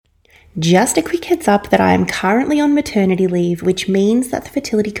Just a quick heads up that I am currently on maternity leave, which means that the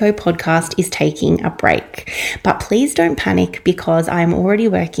Fertility Co podcast is taking a break. But please don't panic because I'm already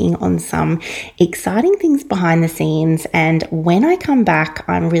working on some exciting things behind the scenes. And when I come back,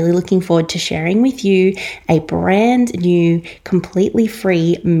 I'm really looking forward to sharing with you a brand new, completely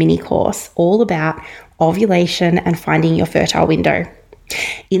free mini course all about ovulation and finding your fertile window.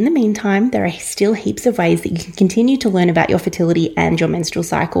 In the meantime, there are still heaps of ways that you can continue to learn about your fertility and your menstrual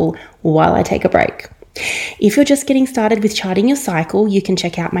cycle while I take a break. If you're just getting started with charting your cycle, you can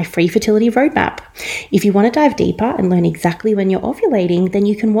check out my free fertility roadmap. If you want to dive deeper and learn exactly when you're ovulating, then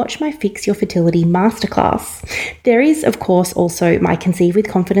you can watch my Fix Your Fertility Masterclass. There is, of course, also my Conceive with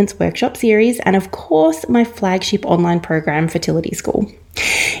Confidence workshop series and, of course, my flagship online program, Fertility School.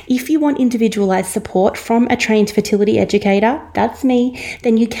 If you want individualized support from a trained fertility educator, that's me,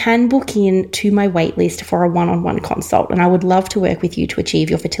 then you can book in to my waitlist for a one-on-one consult, and I would love to work with you to achieve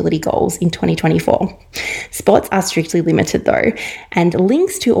your fertility goals in 2024. Spots are strictly limited though, and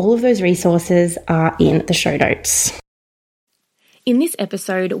links to all of those resources are in the show notes. In this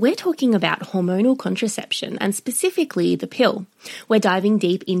episode, we're talking about hormonal contraception and specifically the pill. We're diving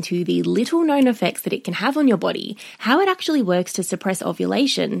deep into the little-known effects that it can have on your body, how it actually works to suppress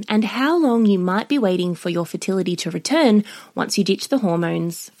ovulation, and how long you might be waiting for your fertility to return once you ditch the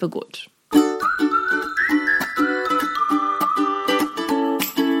hormones for good.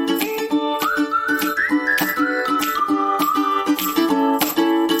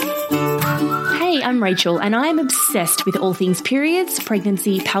 I'm Rachel, and I am obsessed with all things periods,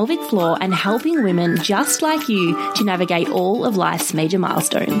 pregnancy, pelvic floor, and helping women just like you to navigate all of life's major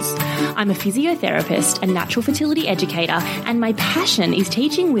milestones. I'm a physiotherapist and natural fertility educator, and my passion is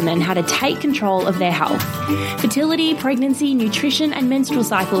teaching women how to take control of their health. Fertility, pregnancy, nutrition, and menstrual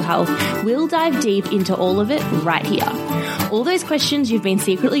cycle health. We'll dive deep into all of it right here. All those questions you've been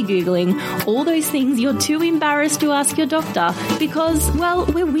secretly Googling, all those things you're too embarrassed to ask your doctor because, well,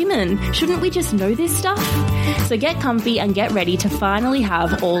 we're women. Shouldn't we just know this stuff? So get comfy and get ready to finally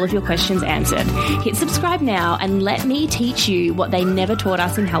have all of your questions answered. Hit subscribe now and let me teach you what they never taught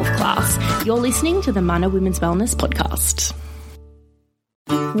us in health class. You're listening to the Mana Women's Wellness Podcast.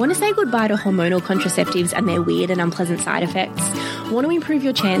 Want to say goodbye to hormonal contraceptives and their weird and unpleasant side effects? Want to improve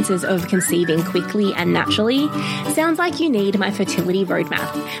your chances of conceiving quickly and naturally? Sounds like you need my fertility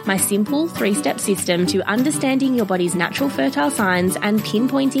roadmap, my simple 3-step system to understanding your body's natural fertile signs and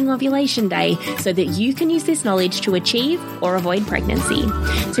pinpointing ovulation day so that you can use this knowledge to achieve or avoid pregnancy.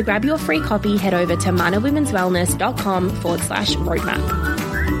 To grab your free copy, head over to manawomenswellness.com/roadmap.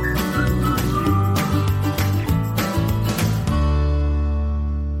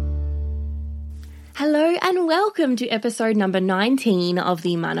 Hello and welcome to episode number 19 of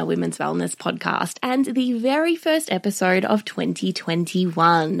the Mana Women's Wellness Podcast and the very first episode of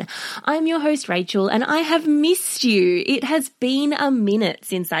 2021. I'm your host Rachel and I have missed you. It has been a minute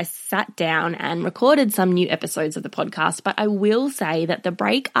since I sat down and recorded some new episodes of the podcast, but I will say that the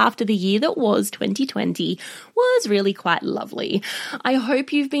break after the year that was 2020 was really quite lovely. I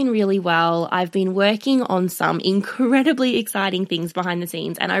hope you've been really well. I've been working on some incredibly exciting things behind the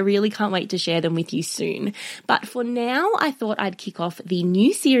scenes and I really can't wait to share them with you soon. But for now, I thought I'd kick off the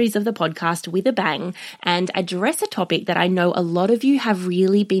new series of the podcast with a bang and address a topic that I know a lot of you have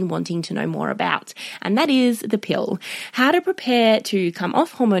really been wanting to know more about, and that is the pill. How to prepare to come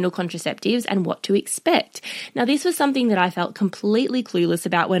off hormonal contraceptives and what to expect. Now, this was something that I felt completely clueless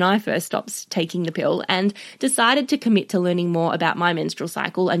about when I first stopped taking the pill and decided to commit to learning more about my menstrual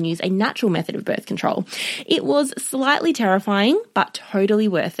cycle and use a natural method of birth control. It was slightly terrifying, but totally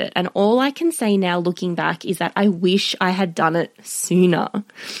worth it. And all I can say now looking back is that I wish I had done it sooner.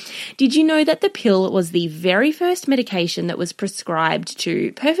 Did you know that the pill was the very first medication that was prescribed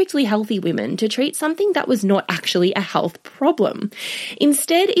to perfectly healthy women to treat something that was not actually a health problem?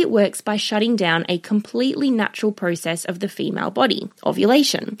 Instead, it works by shutting down a completely natural process of the female body,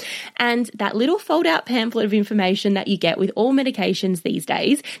 ovulation. And that little fold-out pamphlet of information that you get with all medications these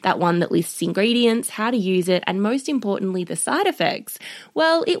days, that one that lists ingredients, how to use it, and most importantly, the side effects,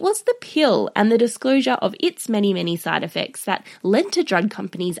 well, it was the pill and the disclosure of its many, many side effects that led to drug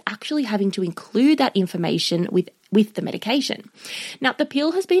companies actually having to include that information with the medication. Now, the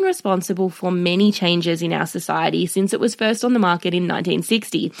pill has been responsible for many changes in our society since it was first on the market in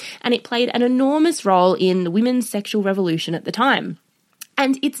 1960, and it played an enormous role in the women's sexual revolution at the time.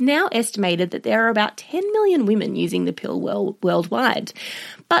 And it's now estimated that there are about 10 million women using the pill worldwide.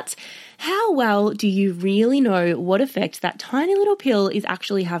 But how well do you really know what effect that tiny little pill is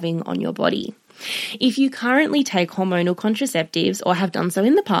actually having on your body? If you currently take hormonal contraceptives or have done so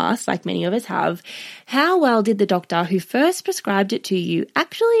in the past, like many of us have, how well did the doctor who first prescribed it to you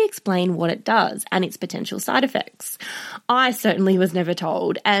actually explain what it does and its potential side effects? I certainly was never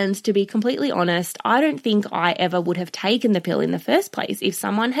told, and to be completely honest, I don't think I ever would have taken the pill in the first place if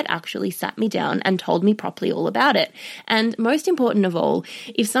someone had actually sat me down and told me properly all about it. And most important of all,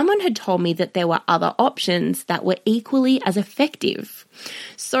 if someone had told me that there were other options that were equally as effective.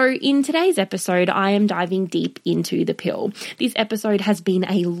 So in today's episode, I am diving deep into the pill. This episode has been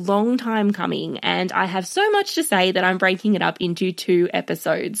a long time coming, and I have so much to say that I'm breaking it up into 2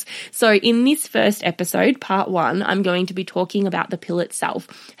 episodes. So in this first episode, part 1, I'm going to be talking about the pill itself,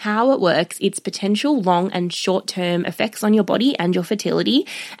 how it works, its potential long and short-term effects on your body and your fertility,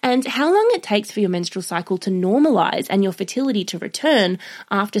 and how long it takes for your menstrual cycle to normalize and your fertility to return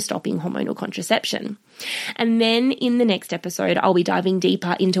after stopping hormonal contraception. And then in the next episode, I'll be diving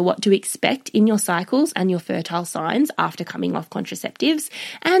deeper into what to expect in your cycles and your fertile signs after coming off contraceptives.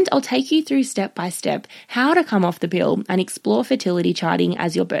 And I'll take you through step by step how to come off the pill and explore fertility charting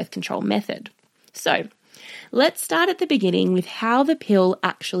as your birth control method. So let's start at the beginning with how the pill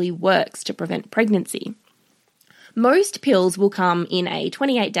actually works to prevent pregnancy. Most pills will come in a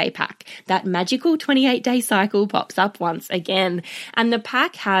 28-day pack. That magical 28-day cycle pops up once again. And the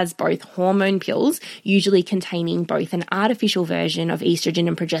pack has both hormone pills, usually containing both an artificial version of estrogen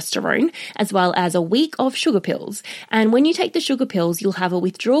and progesterone, as well as a week of sugar pills. And when you take the sugar pills, you'll have a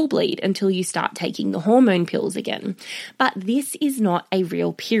withdrawal bleed until you start taking the hormone pills again. But this is not a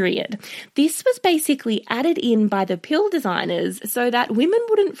real period. This was basically added in by the pill designers so that women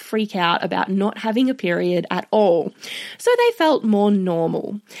wouldn't freak out about not having a period at all. So they felt more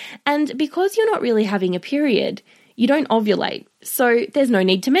normal. And because you're not really having a period, you don't ovulate, so there's no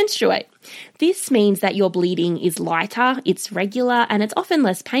need to menstruate. This means that your bleeding is lighter, it's regular, and it's often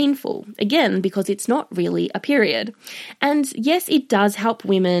less painful, again, because it's not really a period. And yes, it does help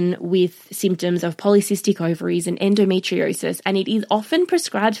women with symptoms of polycystic ovaries and endometriosis, and it is often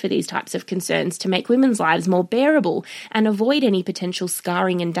prescribed for these types of concerns to make women's lives more bearable and avoid any potential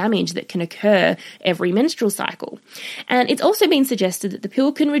scarring and damage that can occur every menstrual cycle. And it's also been suggested that the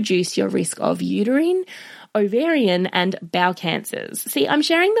pill can reduce your risk of uterine, ovarian and bowel cancers. See, I'm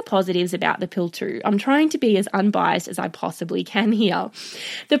sharing the positives about the pill too. I'm trying to be as unbiased as I possibly can here.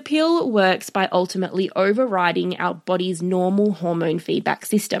 The pill works by ultimately overriding our body's normal hormone feedback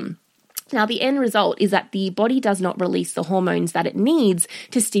system. Now, the end result is that the body does not release the hormones that it needs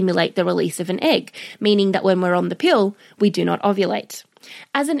to stimulate the release of an egg, meaning that when we're on the pill, we do not ovulate.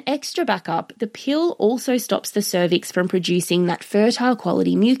 As an extra backup, the pill also stops the cervix from producing that fertile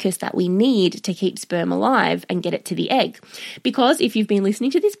quality mucus that we need to keep sperm alive and get it to the egg. Because if you've been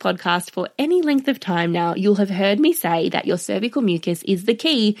listening to this podcast for any length of time now, you'll have heard me say that your cervical mucus is the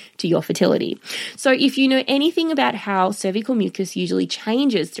key to your fertility. So if you know anything about how cervical mucus usually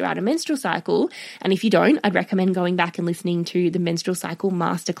changes throughout a menstrual cycle, and if you don't, I'd recommend going back and listening to the menstrual cycle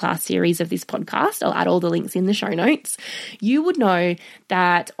masterclass series of this podcast. I'll add all the links in the show notes. You would know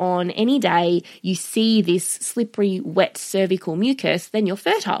that on any day you see this slippery, wet cervical mucus, then you're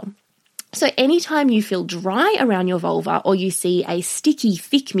fertile. So anytime you feel dry around your vulva or you see a sticky,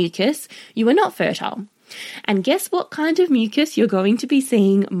 thick mucus, you are not fertile. And guess what kind of mucus you're going to be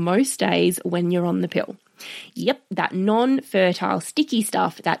seeing most days when you're on the pill? Yep, that non-fertile sticky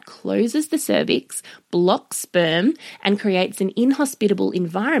stuff that closes the cervix, blocks sperm, and creates an inhospitable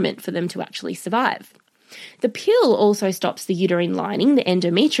environment for them to actually survive. The pill also stops the uterine lining, the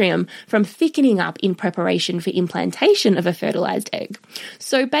endometrium, from thickening up in preparation for implantation of a fertilized egg.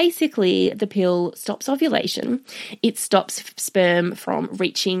 So basically, the pill stops ovulation, it stops sperm from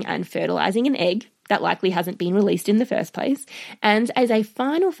reaching and fertilizing an egg that likely hasn't been released in the first place, and as a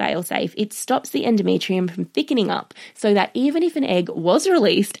final failsafe, it stops the endometrium from thickening up so that even if an egg was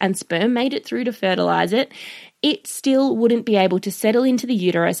released and sperm made it through to fertilize it, it still wouldn't be able to settle into the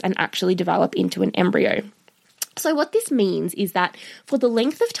uterus and actually develop into an embryo. So what this means is that for the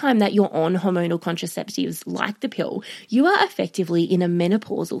length of time that you're on hormonal contraceptives like the pill, you are effectively in a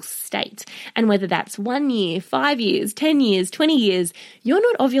menopausal state. And whether that's 1 year, 5 years, 10 years, 20 years, you're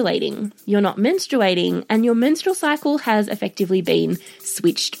not ovulating, you're not menstruating, and your menstrual cycle has effectively been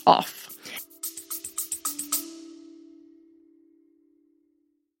switched off.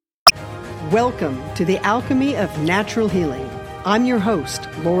 Welcome to the Alchemy of Natural Healing. I'm your host,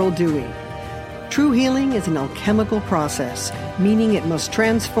 Laurel Dewey. True healing is an alchemical process, meaning it must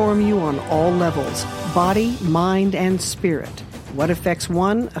transform you on all levels, body, mind, and spirit. What affects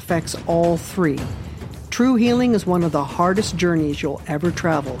one affects all three. True healing is one of the hardest journeys you'll ever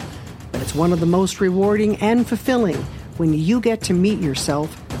travel, but it's one of the most rewarding and fulfilling when you get to meet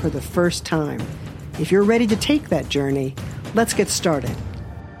yourself for the first time. If you're ready to take that journey, let's get started.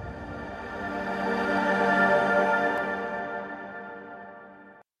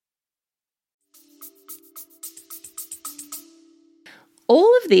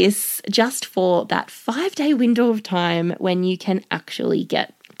 All of this just for that 5-day window of time when you can actually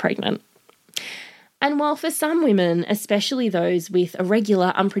get pregnant. And while for some women, especially those with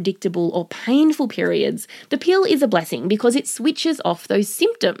irregular, unpredictable or painful periods, the pill is a blessing because it switches off those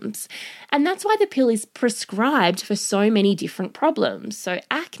symptoms. And that's why the pill is prescribed for so many different problems. So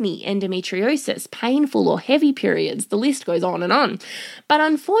acne, endometriosis, painful or heavy periods, the list goes on and on. But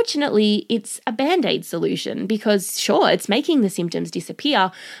unfortunately, it's a band-aid solution because sure, it's making the symptoms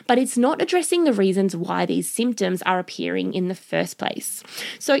disappear, but it's not addressing the reasons why these symptoms are appearing in the first place.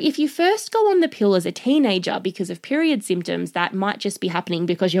 So if you first go on the pill as a teenager because of period symptoms, that might just be happening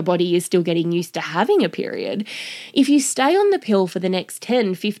because your body is still getting used to having a period. If you stay on the pill for the next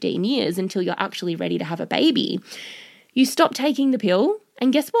 10, 15 years until you're actually ready to have a baby, you stop taking the pill,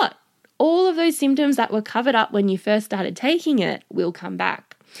 and guess what? All of those symptoms that were covered up when you first started taking it will come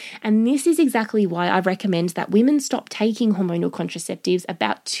back. And this is exactly why I recommend that women stop taking hormonal contraceptives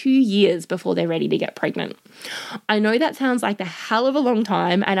about 2 years before they're ready to get pregnant. I know that sounds like a hell of a long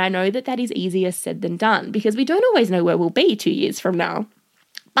time, and I know that that is easier said than done because we don't always know where we'll be 2 years from now.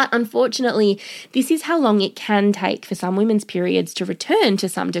 But unfortunately, this is how long it can take for some women's periods to return to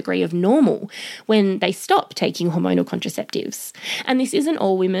some degree of normal when they stop taking hormonal contraceptives. And this isn't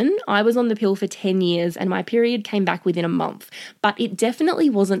all women. I was on the pill for 10 years and my period came back within a month, but it definitely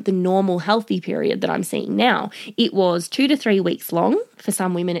wasn't the normal healthy period that I'm seeing now. It was 2 to 3 weeks long. For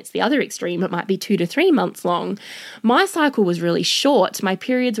some women, it's the other extreme. It might be 2 to 3 months long. My cycle was really short. My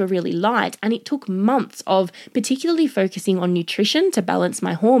periods were really light, and it took months of particularly focusing on nutrition to balance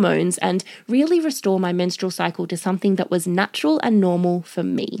my hormones and really restore my menstrual cycle to something that was natural and normal for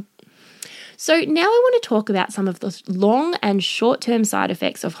me. So now I want to talk about some of the long and short-term side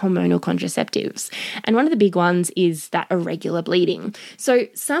effects of hormonal contraceptives. And one of the big ones is that irregular bleeding. So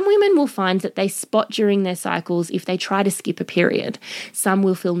some women will find that they spot during their cycles if they try to skip a period. Some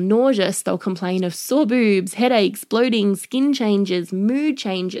will feel nauseous. They'll complain of sore boobs, headaches, bloating, skin changes, mood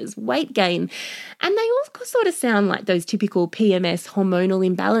changes, weight gain. And they all sort of sound like those typical PMS hormonal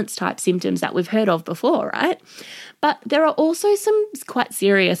imbalance type symptoms that we've heard of before, right? But there are also some quite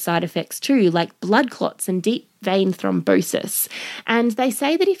serious side effects too, like blood clots and deep vein thrombosis. And they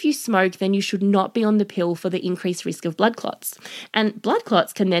say that if you smoke, then you should not be on the pill for the increased risk of blood clots. And blood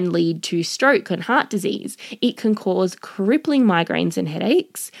clots can then lead to stroke and heart disease. It can cause crippling migraines and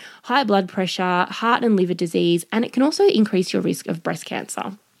headaches, high blood pressure, heart and liver disease, and it can also increase your risk of breast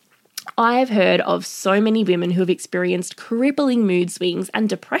cancer. I've heard of so many women who have experienced crippling mood swings and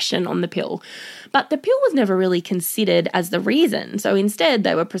depression on the pill, but the pill was never really considered as the reason, so instead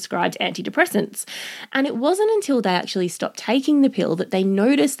they were prescribed antidepressants. And it wasn't until they actually stopped taking the pill that they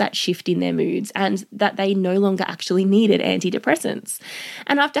noticed that shift in their moods and that they no longer actually needed antidepressants.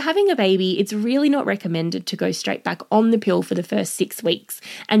 And after having a baby, it's really not recommended to go straight back on the pill for the first 6 weeks,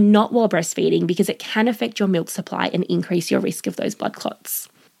 and not while breastfeeding because it can affect your milk supply and increase your risk of those blood clots.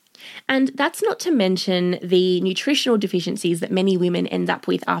 And that's not to mention the nutritional deficiencies that many women end up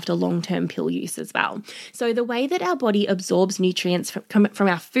with after long-term pill use as well. So the way that our body absorbs nutrients from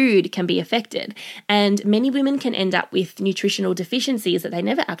our food can be affected, and many women can end up with nutritional deficiencies that they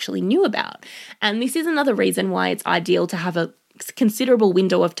never actually knew about. And this is another reason why it's ideal to have a considerable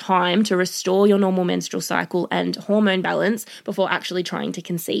window of time to restore your normal menstrual cycle and hormone balance before actually trying to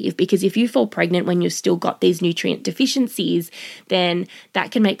conceive. Because if you fall pregnant when you've still got these nutrient deficiencies, then that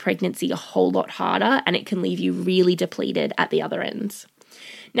can make pregnancy a whole lot harder and it can leave you really depleted at the other end.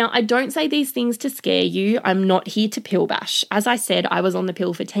 Now, I don't say these things to scare you. I'm not here to pill bash. As I said, I was on the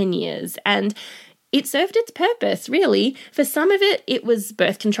pill for 10 years and it served its purpose, really. For some of it, it was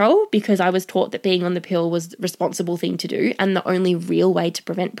birth control because I was taught that being on the pill was the responsible thing to do and the only real way to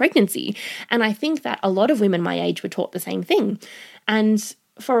prevent pregnancy. And I think that a lot of women my age were taught the same thing. And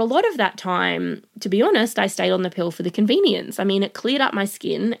for a lot of that time, to be honest, I stayed on the pill for the convenience. I mean, it cleared up my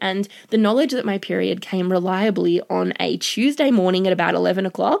skin and the knowledge that my period came reliably on a Tuesday morning at about 11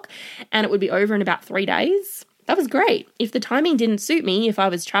 o'clock and it would be over in about 3 days. That was great. If the timing didn't suit me, if I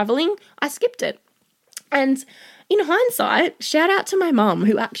was traveling, I skipped it. And in hindsight, shout out to my mum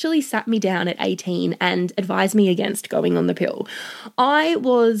who actually sat me down at 18 and advised me against going on the pill. I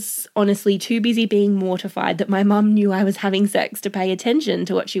was honestly too busy being mortified that my mum knew I was having sex to pay attention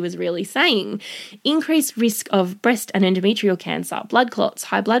to what she was really saying. Increased risk of breast and endometrial cancer, blood clots,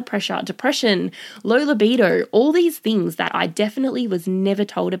 high blood pressure, depression, low libido, all these things that I definitely was never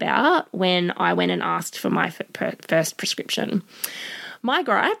told about when I went and asked for my first prescription. My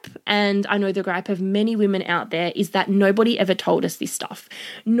gripe, and I know the gripe of many women out there, is that nobody ever told us this stuff.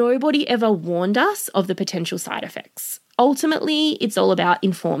 Nobody ever warned us of the potential side effects. Ultimately, it's all about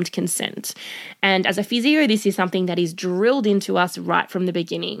informed consent. And as a physio, this is something that is drilled into us right from the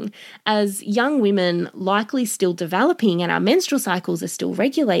beginning. As young women, likely still developing and our menstrual cycles are still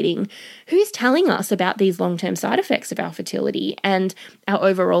regulating, who's telling us about these long-term side effects of our fertility and our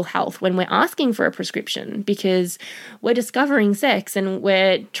overall health when we're asking for a prescription? Because we're discovering sex and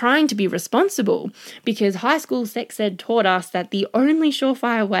we're trying to be responsible, because high school sex ed taught us that the only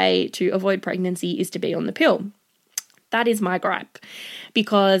surefire way to avoid pregnancy is to be on the pill. That is my gripe,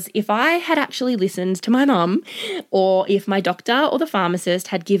 because if I had actually listened to my mum, or if my doctor or the pharmacist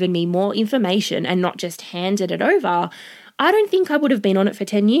had given me more information and not just handed it over, I don't think I would have been on it for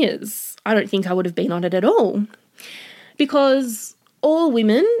 10 years. I don't think I would have been on it at all. Because all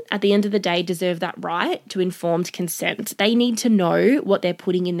women, at the end of the day, deserve that right to informed consent. They need to know what they're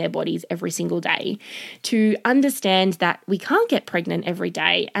putting in their bodies every single day, to understand that we can't get pregnant every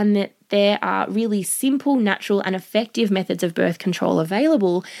day and that there are really simple, natural, and effective methods of birth control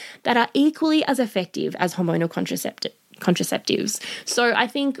available that are equally as effective as hormonal contraceptives. So I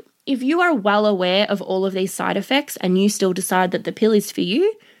think if you are well aware of all of these side effects and you still decide that the pill is for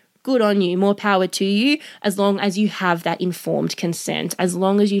you, good on you, more power to you, as long as you have that informed consent, as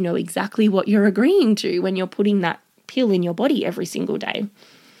long as you know exactly what you're agreeing to when you're putting that pill in your body every single day.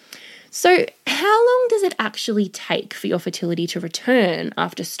 So how long does it actually take for your fertility to return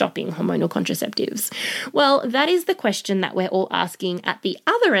after stopping hormonal contraceptives? Well, that is the question that we're all asking at the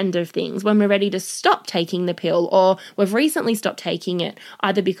other end of things when we're ready to stop taking the pill, or we've recently stopped taking it,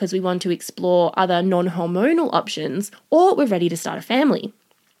 either because we want to explore other non-hormonal options or we're ready to start a family.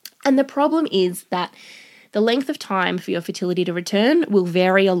 And the problem is that the length of time for your fertility to return will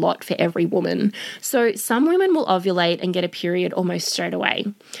vary a lot for every woman. So some women will ovulate and get a period almost straight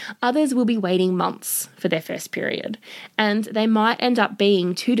away. Others will be waiting months for their first period, and they might end up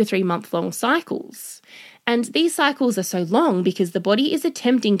being 2 to 3 month long cycles. And these cycles are so long because the body is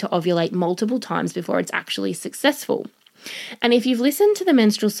attempting to ovulate multiple times before it's actually successful. And if you've listened to the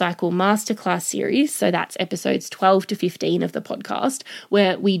Menstrual Cycle Masterclass series, so that's episodes 12 to 15 of the podcast,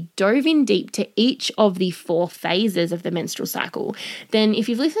 where we dove in deep to each of the 4 phases of the menstrual cycle, then if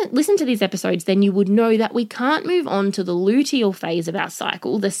you've listened to these episodes, then you would know that we can't move on to the luteal phase of our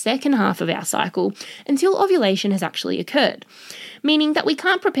cycle, the second half of our cycle, until ovulation has actually occurred, meaning that we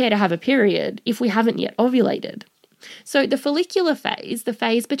can't prepare to have a period if we haven't yet ovulated. So the follicular phase, the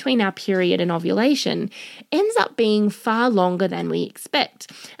phase between our period and ovulation, ends up being far longer than we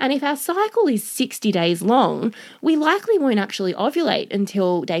expect. And if our cycle is 60 days long, we likely won't actually ovulate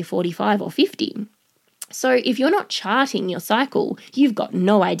until day 45 or 50. So if you're not charting your cycle, you've got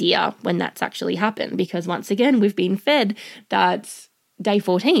no idea when that's actually happened, because once again, we've been fed that day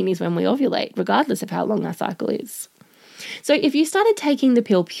 14 is when we ovulate, regardless of how long our cycle is. So if you started taking the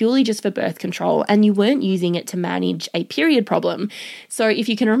pill purely just for birth control and you weren't using it to manage a period problem, so if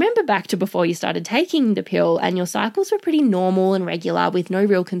you can remember back to before you started taking the pill and your cycles were pretty normal and regular with no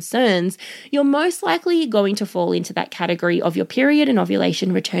real concerns, you're most likely going to fall into that category of your period and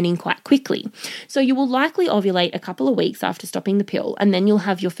ovulation returning quite quickly. So you will likely ovulate a couple of weeks after stopping the pill, and then you'll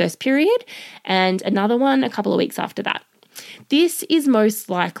have your first period and another one a couple of weeks after that. This is most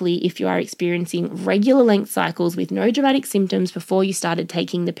likely if you are experiencing regular length cycles with no dramatic symptoms before you started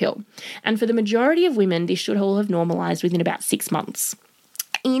taking the pill. And for the majority of women, this should all have normalized within about 6 months.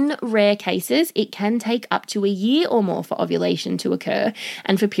 In rare cases, it can take up to a year or more for ovulation to occur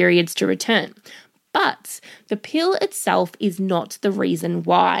and for periods to return. But the pill itself is not the reason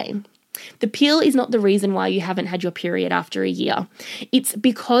why. The pill is not the reason why you haven't had your period after a year. It's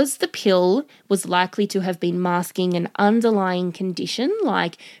because the pill was likely to have been masking an underlying condition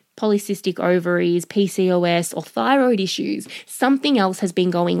like polycystic ovaries, PCOS, or thyroid issues. Something else has been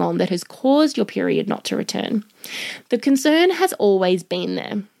going on that has caused your period not to return. The concern has always been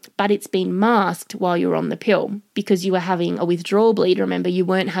there, but it's been masked while you're on the pill because you were having a withdrawal bleed. Remember, you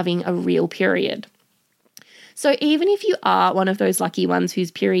weren't having a real period. So even if you are one of those lucky ones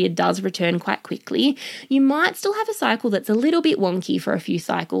whose period does return quite quickly, you might still have a cycle that's a little bit wonky for a few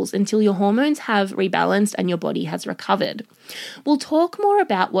cycles until your hormones have rebalanced and your body has recovered. We'll talk more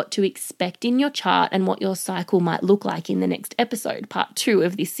about what to expect in your chart and what your cycle might look like in the next episode, part 2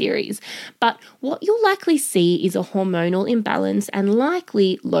 of this series. But what you'll likely see is a hormonal imbalance and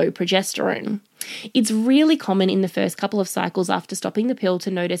likely low progesterone. It's really common in the first couple of cycles after stopping the pill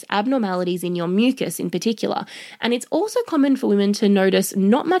to notice abnormalities in your mucus in particular, and it's also common for women to notice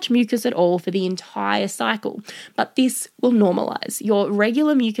not much mucus at all for the entire cycle, but this will normalize. Your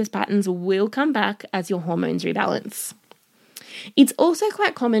regular mucus patterns will come back as your hormones rebalance. It's also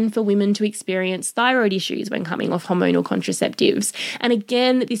quite common for women to experience thyroid issues when coming off hormonal contraceptives. And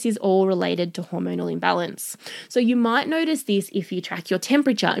again, this is all related to hormonal imbalance. So you might notice this if you track your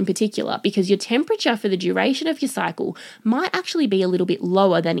temperature in particular, because your temperature for the duration of your cycle might actually be a little bit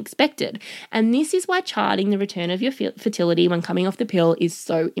lower than expected. And this is why charting the return of your fertility when coming off the pill is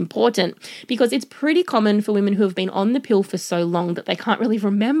so important, because it's pretty common for women who have been on the pill for so long that they can't really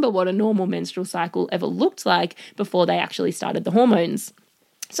remember what a normal menstrual cycle ever looked like before they actually started the hormones.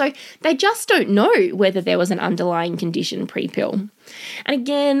 So they just don't know whether there was an underlying condition pre-pill. And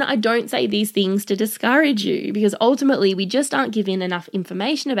again, I don't say these things to discourage you, because ultimately we just aren't given enough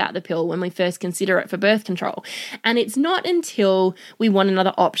information about the pill when we first consider it for birth control. And it's not until we want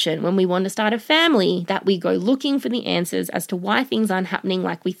another option, when we want to start a family, that we go looking for the answers as to why things aren't happening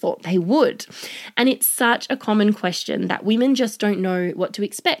like we thought they would. And it's such a common question that women just don't know what to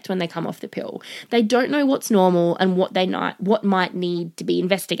expect when they come off the pill. They don't know what's normal and what might need to be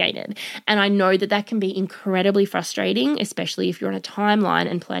investigated. And I know that that can be incredibly frustrating, especially if you're on a timeline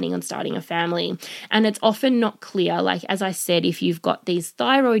and planning on starting a family. And it's often not clear, like as I said, if you've got these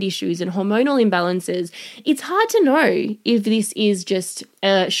thyroid issues and hormonal imbalances, it's hard to know if this is just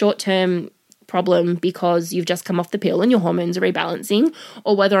a short-term problem because you've just come off the pill and your hormones are rebalancing,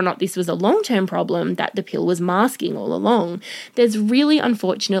 or whether or not this was a long-term problem that the pill was masking all along. There's really,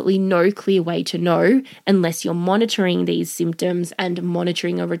 unfortunately, no clear way to know unless you're monitoring these symptoms and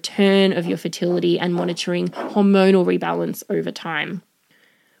monitoring a return of your fertility and monitoring hormonal rebalance over time.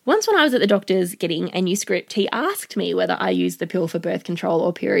 Once when I was at the doctor's getting a new script, he asked me whether I used the pill for birth control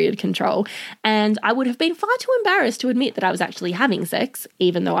or period control, and I would have been far too embarrassed to admit that I was actually having sex,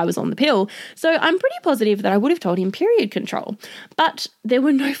 even though I was on the pill, so I'm pretty positive that I would have told him period control. But there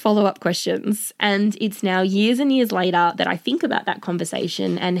were no follow-up questions, and it's now years and years later that I think about that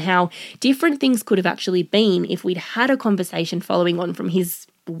conversation and how different things could have actually been if we'd had a conversation following on from his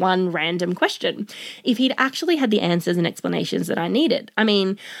one random question, if he'd actually had the answers and explanations that I needed. I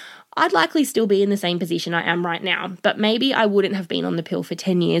mean, I'd likely still be in the same position I am right now, but maybe I wouldn't have been on the pill for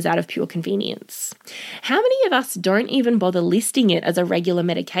 10 years out of pure convenience. How many of us don't even bother listing it as a regular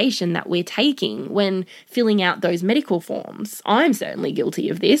medication that we're taking when filling out those medical forms? I'm certainly guilty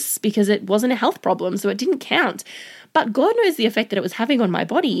of this because it wasn't a health problem, so it didn't count. But God knows the effect that it was having on my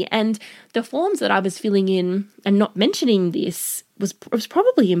body, and the forms that I was filling in and not mentioning this was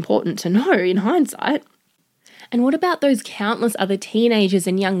probably important to know in hindsight. And what about those countless other teenagers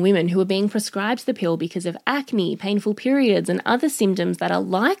and young women who are being prescribed the pill because of acne, painful periods, and other symptoms that are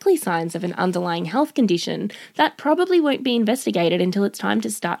likely signs of an underlying health condition that probably won't be investigated until it's time to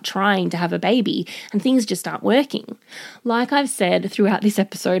start trying to have a baby and things just aren't working? Like I've said throughout this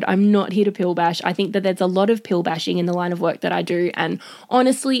episode, I'm not here to pill bash. I think that there's a lot of pill bashing in the line of work that I do, and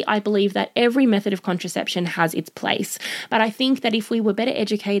honestly, I believe that every method of contraception has its place. But I think that if we were better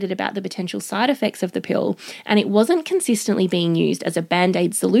educated about the potential side effects of the pill, and it wasn't consistently being used as a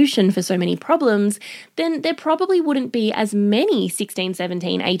band-aid solution for so many problems, then there probably wouldn't be as many 16,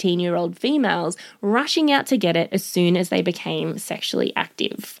 17, 18-year-old females rushing out to get it as soon as they became sexually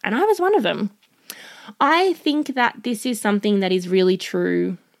active. And I was one of them. I think that this is something that is really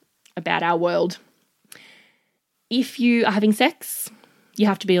true about our world. If you are having sex, you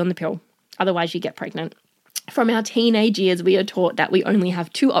have to be on the pill. Otherwise, you get pregnant. From our teenage years, we are taught that we only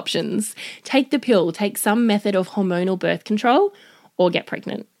have two options: take the pill, take some method of hormonal birth control, or get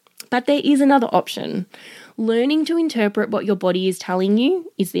pregnant. But there is another option. Learning to interpret what your body is telling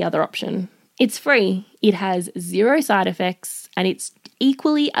you is the other option. It's free, it has zero side effects, and it's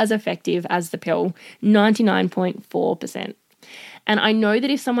equally as effective as the pill, 99.4%. And I know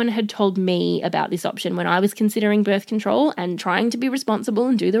that if someone had told me about this option when I was considering birth control and trying to be responsible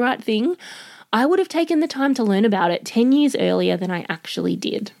and do the right thing, I would have taken the time to learn about it 10 years earlier than I actually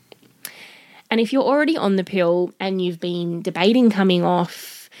did. And if you're already on the pill and you've been debating coming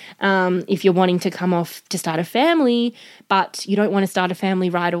off, if you're wanting to come off to start a family, but you don't want to start a family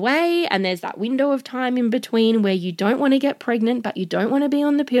right away, and there's that window of time in between where you don't want to get pregnant, but you don't want to be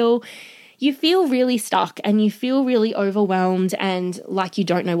on the pill, you feel really stuck and you feel really overwhelmed and like you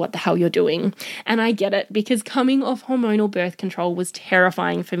don't know what the hell you're doing. And I get it, because coming off hormonal birth control was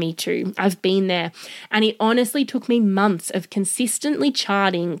terrifying for me too. I've been there, and it honestly took me months of consistently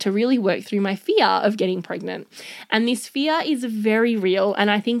charting to really work through my fear of getting pregnant. And this fear is very real, and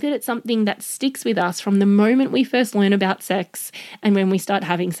I think that it's something that sticks with us from the moment we first learn about sex and when we start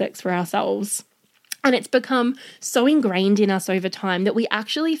having sex for ourselves. And it's become so ingrained in us over time that we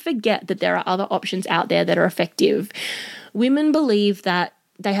actually forget that there are other options out there that are effective. Women believe that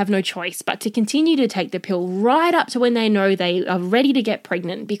they have no choice but to continue to take the pill right up to when they know they are ready to get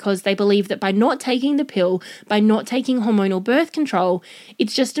pregnant, because they believe that by not taking the pill, by not taking hormonal birth control,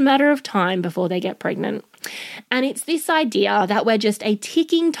 it's just a matter of time before they get pregnant. And it's this idea that we're just a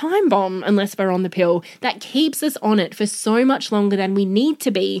ticking time bomb unless we're on the pill that keeps us on it for so much longer than we need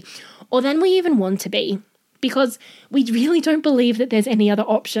to be, or than we even want to be, because we really don't believe that there's any other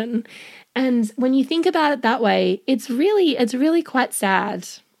option. And when you think about it that way, it's really quite sad.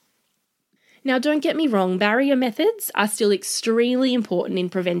 Now, don't get me wrong, barrier methods are still extremely important in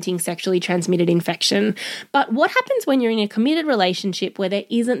preventing sexually transmitted infection. But what happens when you're in a committed relationship where there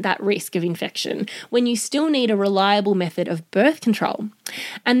isn't that risk of infection, when you still need a reliable method of birth control?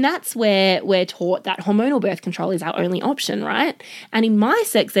 And that's where we're taught that hormonal birth control is our only option, right? And in my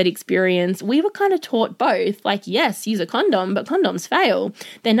sex ed experience, we were kind of taught both. Like, yes, use a condom, but condoms fail.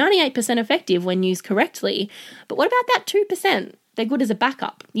 They're 98% effective when used correctly. But what about that 2%? They're good as a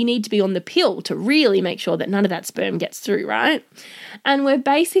backup. You need to be on the pill to really make sure that none of that sperm gets through, right? And we're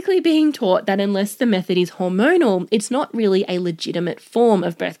basically being taught that unless the method is hormonal, it's not really a legitimate form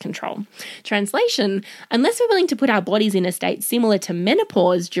of birth control. Translation, unless we're willing to put our bodies in a state similar to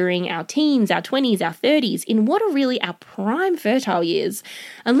menopause during our teens, our 20s, our 30s, in what are really our prime fertile years,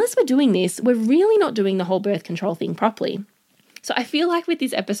 unless we're doing this, we're really not doing the whole birth control thing properly. So I feel like with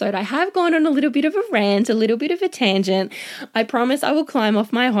this episode, I have gone on a little bit of a rant, a little bit of a tangent. I promise I will climb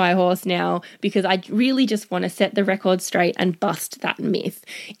off my high horse now, because I really just want to set the record straight and bust that myth.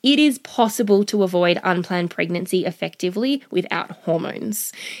 It is possible to avoid unplanned pregnancy effectively without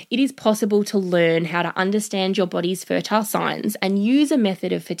hormones. It is possible to learn how to understand your body's fertile signs and use a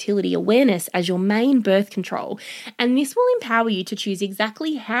method of fertility awareness as your main birth control. And this will empower you to choose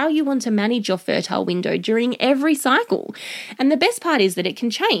exactly how you want to manage your fertile window during every cycle. And the best part is that it can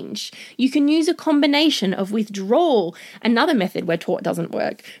change. You can use a combination of withdrawal, another method we're taught doesn't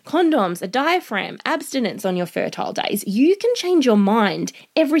work, condoms, a diaphragm, abstinence on your fertile days. You can change your mind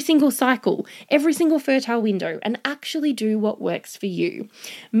every single cycle, every single fertile window, and actually do what works for you.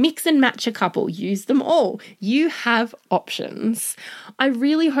 Mix and match a couple, use them all. You have options. I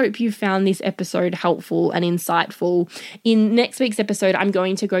really hope you found this episode helpful and insightful. In next week's episode, I'm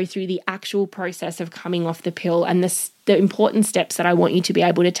going to go through the actual process of coming off the pill and the important steps that I want you to be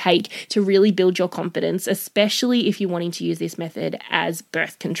able to take to really build your confidence, especially if you're wanting to use this method as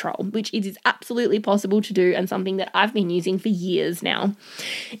birth control, which it is absolutely possible to do and something that I've been using for years now.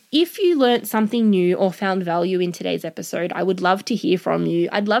 If you learnt something new or found value in today's episode, I would love to hear from you.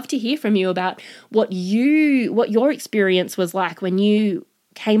 I'd love to hear from you about what your experience was like when you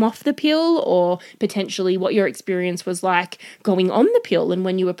came off the pill, or potentially what your experience was like going on the pill and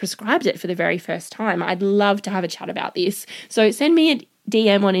when you were prescribed it for the very first time. I'd love to have a chat about this. So send me a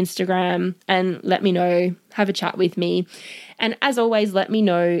DM on Instagram and let me know, have a chat with me. And as always, let me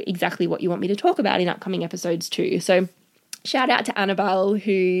know exactly what you want me to talk about in upcoming episodes too. So shout out to Annabelle,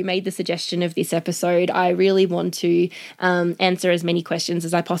 who made the suggestion of this episode. I really want to answer as many questions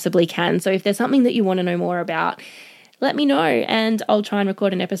as I possibly can. So if there's something that you want to know more about, let me know and I'll try and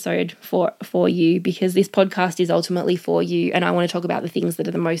record an episode for you, because this podcast is ultimately for you and I want to talk about the things that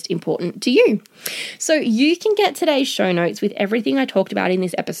are the most important to you. So you can get today's show notes with everything I talked about in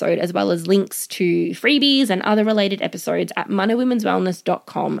this episode, as well as links to freebies and other related episodes at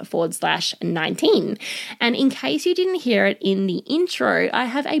manawomenswellness.com/19. And in case you didn't hear it in the intro, I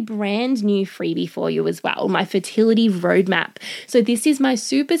have a brand new freebie for you as well, my fertility roadmap. So this is my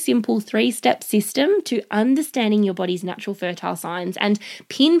super simple 3-step system to understanding your body's natural fertile signs and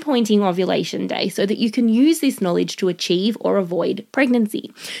pinpointing ovulation day so that you can use this knowledge to achieve or avoid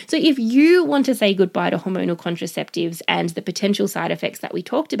pregnancy. So if you want to say goodbye to hormonal contraceptives and the potential side effects that we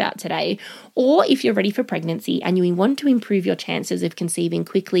talked about today, or if you're ready for pregnancy and you want to improve your chances of conceiving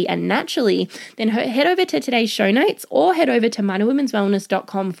quickly and naturally, then head over to today's show notes or head over to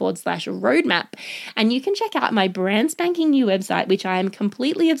manawomenswellness.com/roadmap and you can check out my brand spanking new website, which I am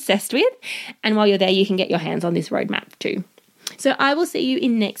completely obsessed with. And while you're there, you can get your hands on this roadmap too. So I will see you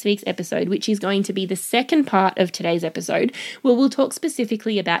in next week's episode, which is going to be the second part of today's episode, where we'll talk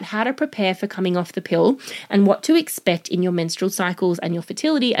specifically about how to prepare for coming off the pill and what to expect in your menstrual cycles and your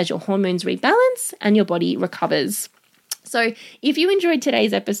fertility as your hormones rebalance and your body recovers. So if you enjoyed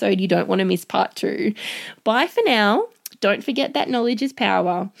today's episode, you don't want to miss part 2. Bye for now. Don't forget that knowledge is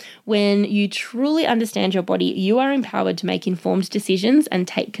power. When you truly understand your body, you are empowered to make informed decisions and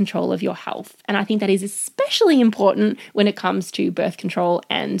take control of your health. And I think that is especially important when it comes to birth control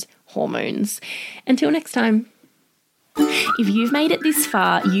and hormones. Until next time. If you've made it this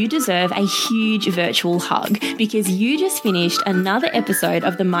far, you deserve a huge virtual hug because you just finished another episode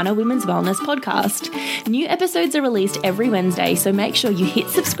of the Mana Women's Wellness podcast. New episodes are released every Wednesday, so make sure you hit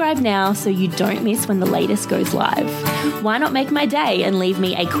subscribe now so you don't miss when the latest goes live. Why not make my day and leave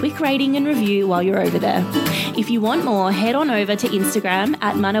me a quick rating and review while you're over there? If you want more, head on over to Instagram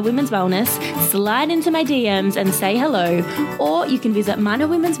at Mana Women's Wellness, slide into my DMs and say hello, or you can visit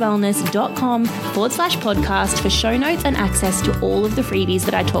manawomenswellness.com/podcast for show notes and access to all of the freebies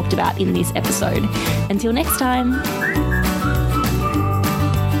that I talked about in this episode. Until next time.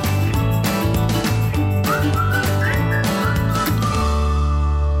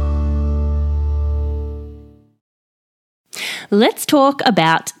 Let's talk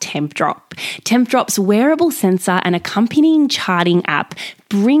about Tempdrop. Tempdrop's wearable sensor and accompanying charting app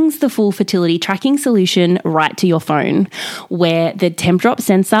brings the full fertility tracking solution right to your phone. Wear the Tempdrop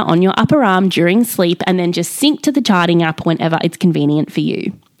sensor on your upper arm during sleep and then just sync to the charting app whenever it's convenient for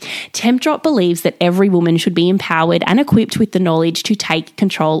you. Tempdrop believes that every woman should be empowered and equipped with the knowledge to take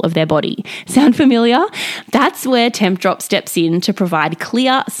control of their body. Sound familiar? That's where Tempdrop steps in to provide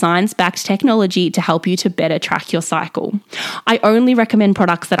clear, science-backed technology to help you to better track your cycle. I only recommend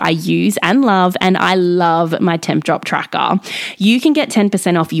products that I use and I love my Tempdrop tracker. You can get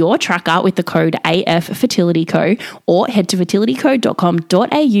 10% off your tracker with the code AFFertilityCo or head to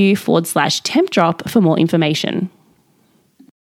fertilityco.com.au/Tempdrop for more information.